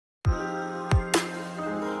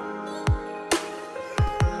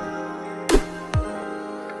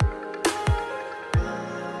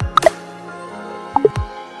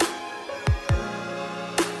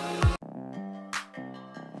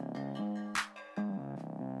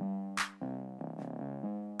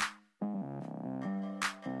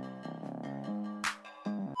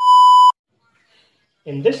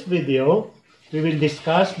In this video, we will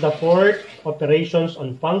discuss the fourth operations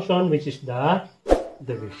on function, which is the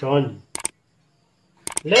division.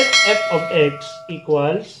 Let f of x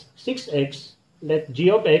equals 6x. Let g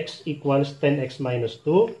of x equals 10x minus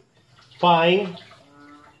 2. Find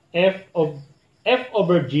f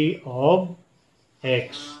over g of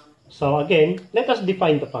x. So again, let us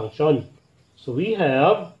define the function. So we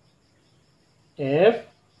have f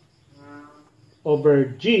over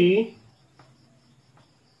g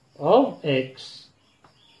of x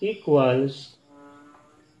equals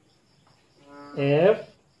f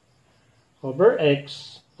over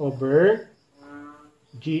x over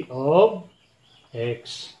g of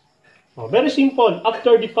x. Oh, very simple.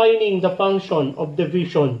 After defining the function of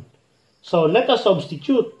division, so let us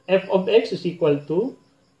substitute f of x is equal to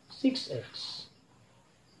 6x,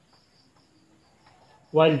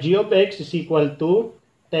 while g of x is equal to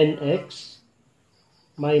 10x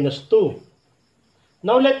minus 2.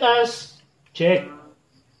 Now let us check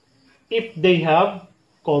if they have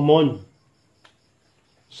common.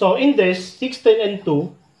 So in this, 6, 10, and 2,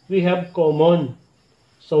 we have common.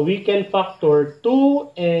 So we can factor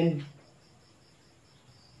 2 and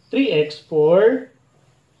 3x for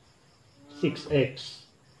 6x.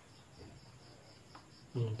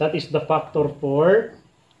 That is the factor for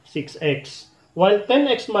 6x. While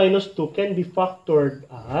 10x minus 2 can be factored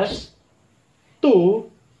as 2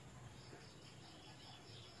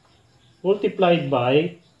 multiplied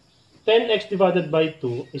by 10x divided by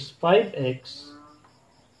 2 is 5x.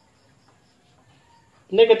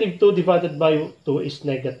 Negative 2 divided by 2 is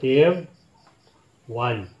negative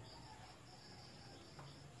 1.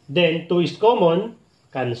 Then 2 is common,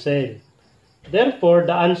 cancel. Therefore,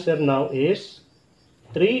 the answer now is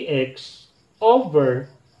 3x over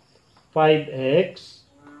 5x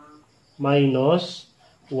minus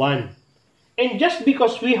 1. And just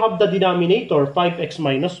because we have the denominator 5x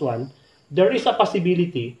minus 1, there is a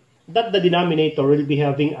possibility that the denominator will be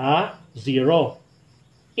having a 0.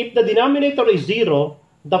 If the denominator is 0,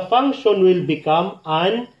 the function will become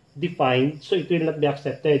undefined, so it will not be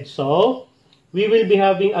accepted. So, we will be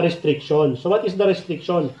having a restriction. So, what is the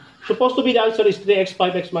restriction? Supposed to be the answer is 3x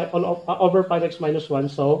 5x over 5x minus 1.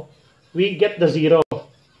 So, we get the 0.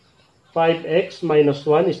 5x minus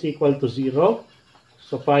 1 is equal to 0.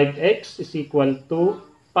 So, 5x is equal to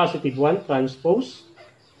positive 1 transpose.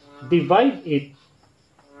 Divide it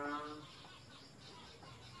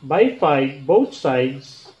by 5, both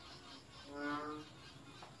sides.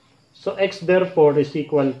 So, x therefore is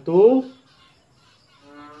equal to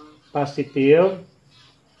positive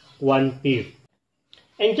 1/5.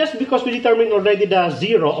 And just because we determined already the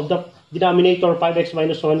 0 of the denominator 5x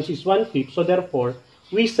minus 1 is 1/5, so therefore,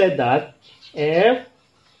 we said that f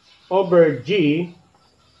over g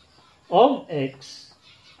of x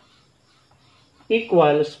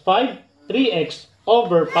equals 3x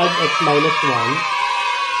over 5x minus 1,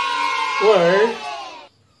 where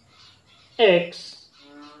x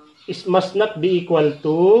must not be equal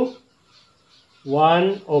to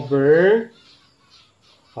 1 over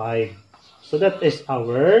 5. So that is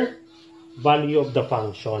our value of the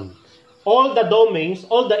function. All the domains,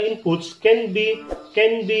 all the inputs can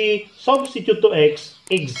be substituted to x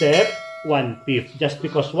except 1/5. Just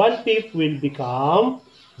because 1/5 will become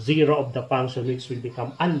 0 of the function, which will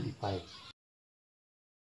become undefined.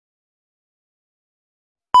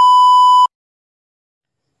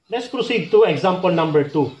 Let's proceed to example number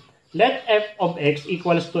 2. Let f of x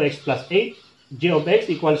equals 2x plus 8, g of x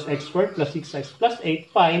equals x squared plus 6x plus 8.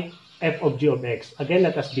 Find f of g of x. Again,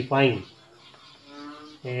 let us define.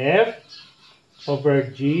 F over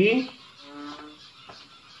g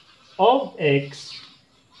of x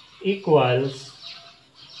equals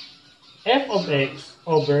f of x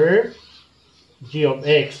over g of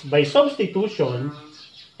x. By substitution,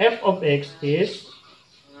 f of x is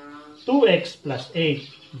 2x plus 8.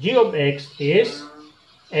 G of x is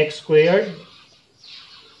x squared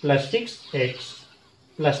plus 6x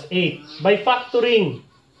plus 8. By factoring,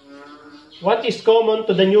 what is common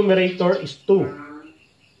to the numerator is 2.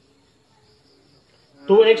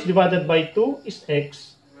 2x divided by 2 is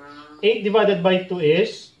x. 8 divided by 2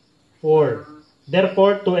 is 4.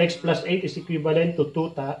 Therefore, 2x plus 8 is equivalent to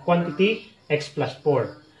 2 quantity x plus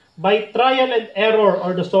 4. By trial and error,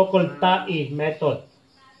 or the so-called TAI method,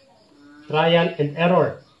 trial and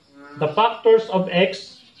error, the factors of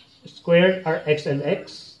x squared are x and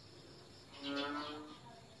x.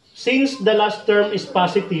 Since the last term is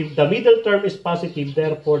positive, the middle term is positive,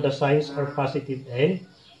 therefore the signs are positive and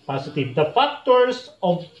positive. The factors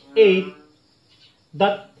of 8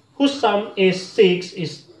 whose sum is 6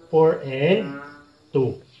 is 4 and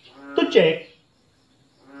 2. To check,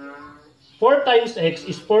 4 times x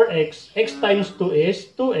is 4x, x times 2 is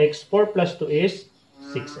 2x, 4 plus 2 is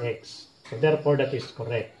 6x. So therefore, that is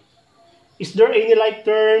correct. Is there any like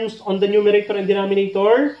terms on the numerator and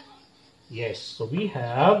denominator? Yes. So we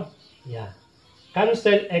have,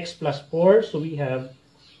 cancel x plus 4. So we have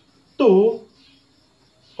 2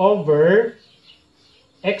 over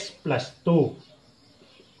x plus 2.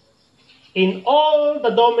 In all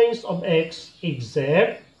the domains of x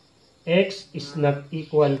except x is not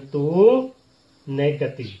equal to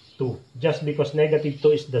negative 2. Just because negative 2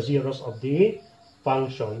 is the zeros of the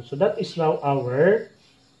function. So that is now our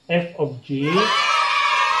f of g,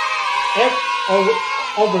 f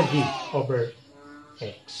over g over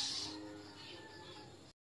x.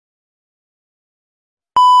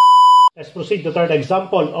 Let's proceed to third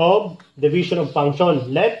example of division of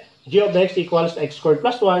function. Let g of x equals x squared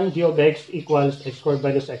plus 1, g of x equals x squared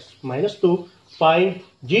minus x minus 2. Find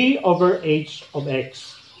g over h of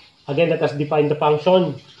x. Again, let us define the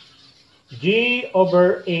function. G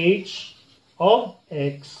over h of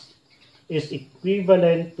x is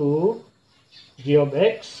equivalent to g of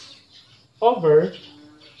x over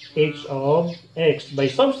h of x. By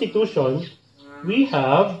substitution, we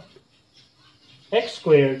have x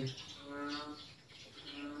squared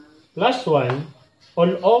plus 1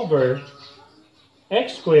 all over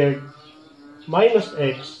x squared minus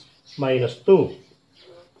x minus 2.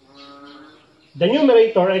 The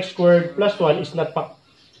numerator x squared plus 1 is not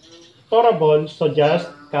factorable, so just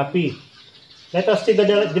copy. Let us see the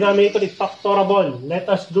denominator is factorable. Let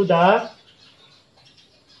us do the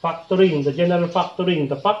factoring, the general factoring.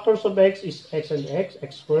 The factors of x is x and x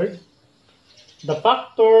squared. The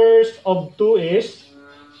factors of 2 is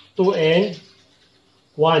 2 and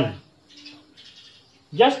 1.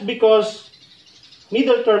 Just because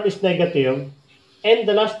middle term is negative and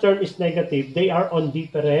the last term is negative, they are on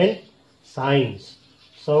different signs.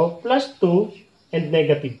 So, plus 2 and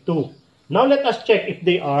negative 2. Now, let us check if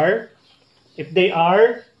they are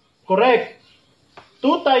correct.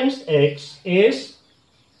 2 times x is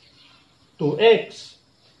 2x.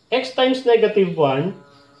 X times negative 1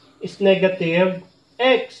 is negative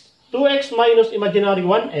x. 2x minus imaginary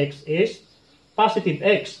 1x is positive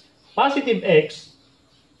x. Positive x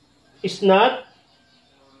is not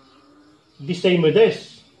the same with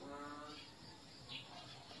this,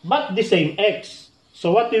 but the same x.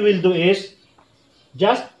 So what we will do is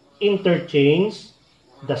just interchange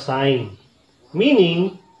the sign.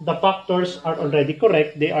 Meaning, the factors are already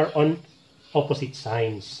correct. They are on opposite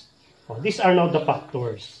signs. Oh, these are now the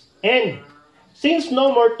factors. And since no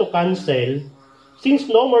more to cancel,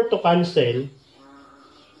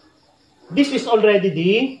 this is already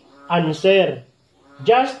the answer.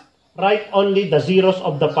 Just write only the zeros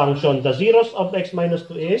of the function. The zeros of x minus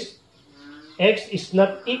 2 is x is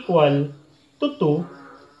not equal to 2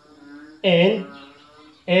 and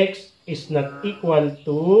x is not equal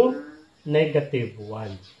to negative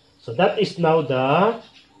 1. So that is now the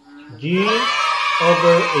g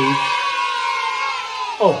over h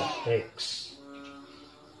of x.